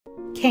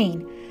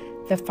Cain,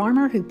 the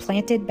farmer who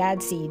planted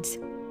bad seeds.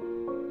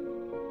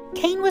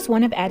 Cain was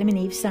one of Adam and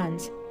Eve's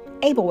sons.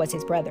 Abel was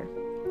his brother.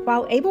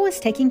 While Abel was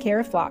taking care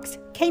of flocks,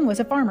 Cain was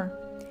a farmer.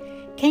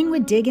 Cain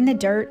would dig in the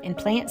dirt and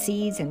plant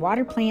seeds and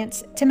water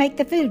plants to make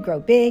the food grow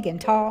big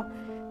and tall,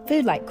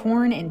 food like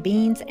corn and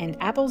beans and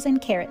apples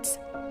and carrots.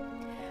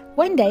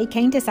 One day,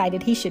 Cain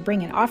decided he should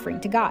bring an offering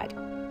to God.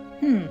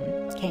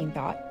 Cain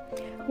thought,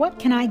 what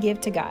can I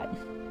give to God?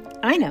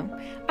 I know,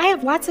 I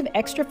have lots of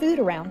extra food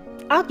around.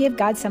 I'll give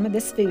God some of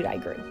this food I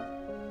grew.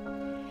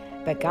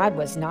 But God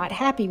was not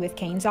happy with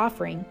Cain's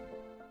offering.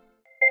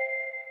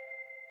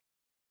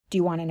 Do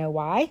you want to know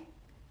why?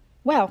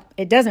 Well,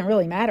 it doesn't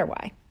really matter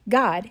why.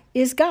 God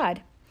is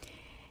God.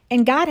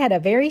 And God had a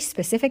very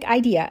specific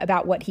idea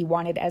about what he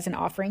wanted as an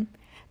offering,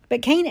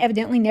 but Cain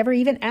evidently never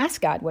even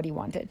asked God what he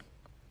wanted.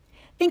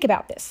 Think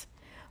about this.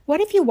 What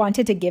if you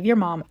wanted to give your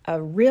mom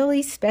a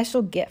really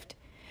special gift?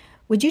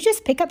 Would you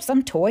just pick up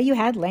some toy you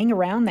had laying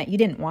around that you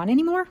didn't want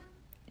anymore?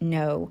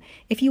 No.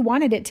 If you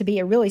wanted it to be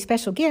a really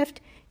special gift,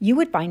 you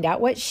would find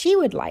out what she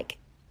would like.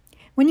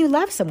 When you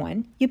love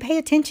someone, you pay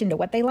attention to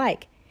what they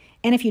like.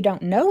 And if you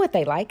don't know what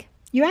they like,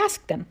 you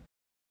ask them.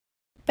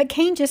 But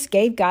Cain just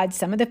gave God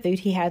some of the food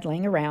he had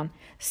laying around,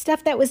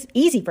 stuff that was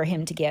easy for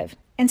him to give,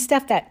 and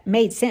stuff that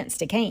made sense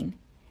to Cain.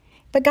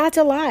 But God's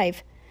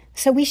alive,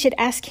 so we should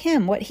ask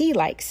him what he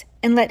likes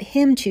and let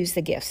him choose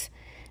the gifts,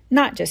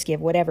 not just give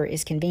whatever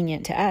is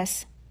convenient to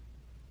us.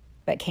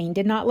 But Cain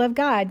did not love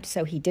God,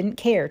 so he didn't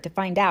care to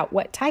find out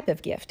what type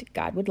of gift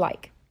God would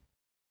like.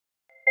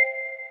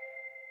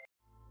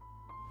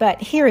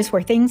 But here is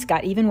where things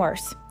got even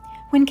worse.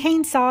 When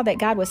Cain saw that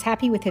God was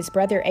happy with his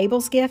brother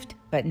Abel's gift,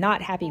 but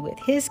not happy with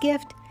his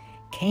gift,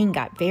 Cain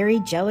got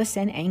very jealous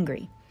and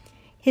angry.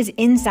 His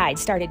inside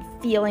started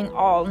feeling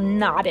all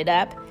knotted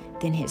up.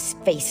 Then his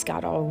face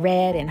got all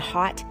red and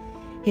hot.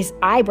 His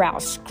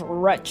eyebrows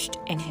scrunched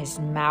and his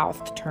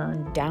mouth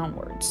turned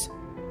downwards.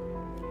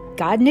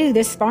 God knew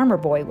this farmer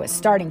boy was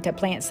starting to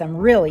plant some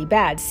really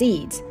bad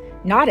seeds,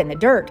 not in the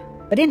dirt,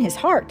 but in his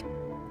heart.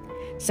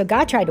 So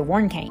God tried to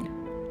warn Cain.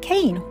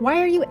 Cain,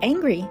 why are you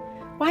angry?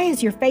 Why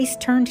is your face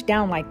turned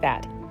down like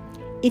that?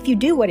 If you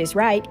do what is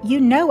right, you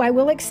know I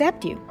will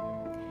accept you.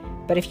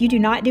 But if you do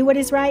not do what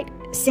is right,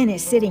 sin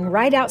is sitting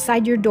right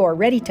outside your door,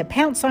 ready to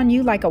pounce on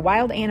you like a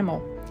wild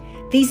animal.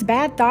 These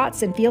bad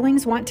thoughts and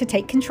feelings want to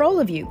take control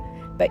of you,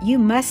 but you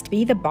must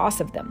be the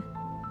boss of them.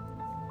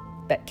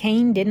 But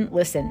Cain didn't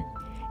listen.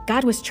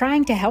 God was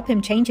trying to help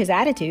him change his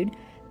attitude,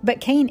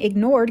 but Cain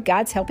ignored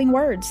God's helping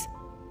words.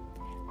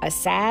 A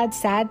sad,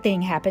 sad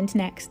thing happened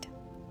next.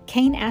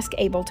 Cain asked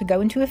Abel to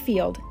go into a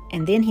field,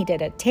 and then he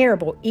did a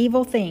terrible,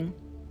 evil thing.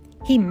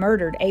 He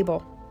murdered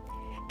Abel.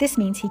 This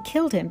means he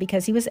killed him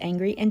because he was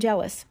angry and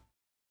jealous.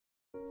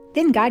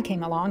 Then God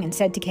came along and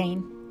said to Cain,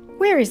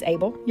 "Where is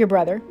Abel, your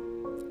brother?"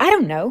 "I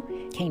don't know,"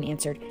 Cain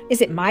answered.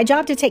 "Is it my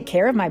job to take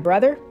care of my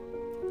brother?"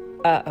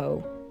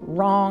 Uh-oh,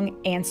 wrong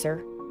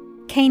answer.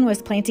 Cain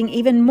was planting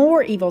even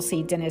more evil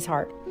seeds in his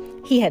heart.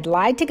 He had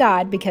lied to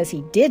God because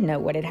he did know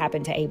what had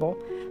happened to Abel.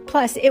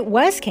 Plus, it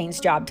was Cain's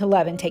job to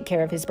love and take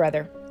care of his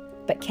brother.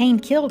 But Cain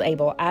killed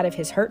Abel out of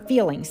his hurt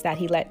feelings that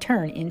he let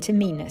turn into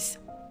meanness.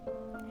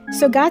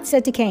 So God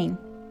said to Cain,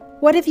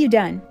 "What have you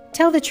done?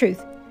 Tell the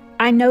truth.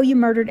 I know you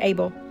murdered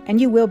Abel,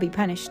 and you will be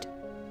punished.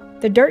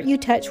 The dirt you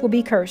touch will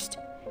be cursed.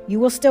 You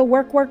will still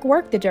work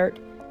the dirt,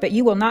 but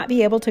you will not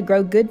be able to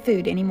grow good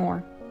food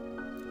anymore.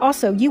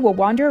 Also, you will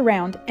wander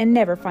around and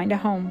never find a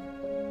home."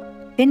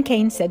 Then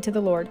Cain said to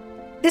the Lord,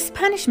 "This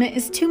punishment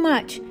is too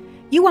much.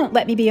 You won't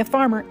let me be a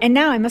farmer, and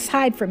now I must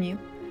hide from you.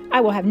 I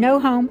will have no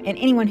home, and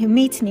anyone who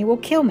meets me will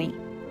kill me."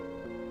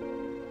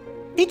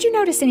 Did you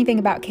notice anything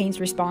about Cain's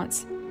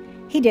response?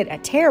 He did a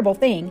terrible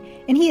thing,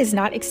 and he is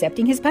not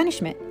accepting his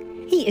punishment.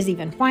 He is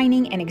even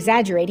whining and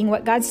exaggerating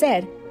what God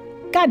said.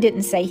 God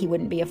didn't say he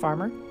wouldn't be a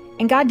farmer,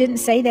 and God didn't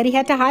say that he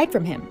had to hide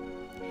from him.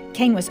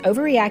 Cain was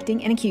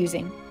overreacting and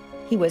accusing.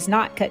 He was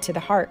not cut to the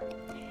heart.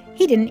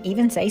 He didn't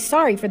even say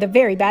sorry for the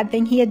very bad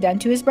thing he had done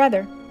to his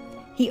brother.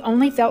 He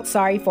only felt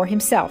sorry for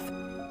himself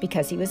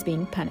because he was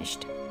being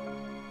punished.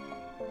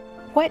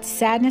 What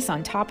sadness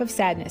on top of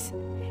sadness.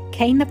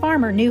 Cain the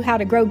farmer knew how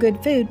to grow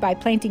good food by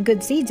planting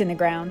good seeds in the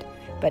ground,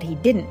 but he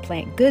didn't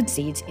plant good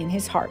seeds in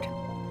his heart.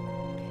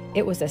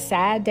 It was a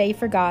sad day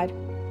for God.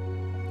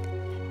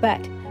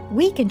 But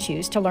we can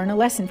choose to learn a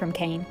lesson from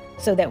Cain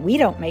so that we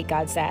don't make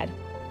God sad.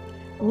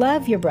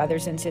 Love your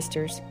brothers and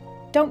sisters.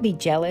 Don't be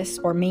jealous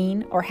or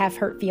mean or have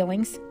hurt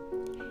feelings.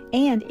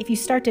 And if you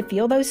start to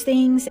feel those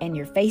things and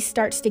your face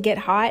starts to get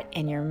hot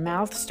and your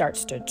mouth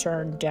starts to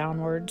turn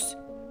downwards,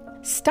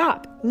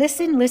 stop,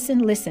 listen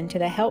to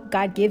the help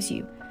God gives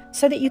you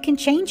so that you can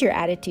change your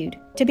attitude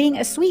to being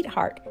a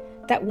sweetheart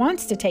that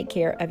wants to take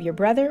care of your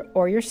brother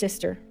or your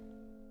sister.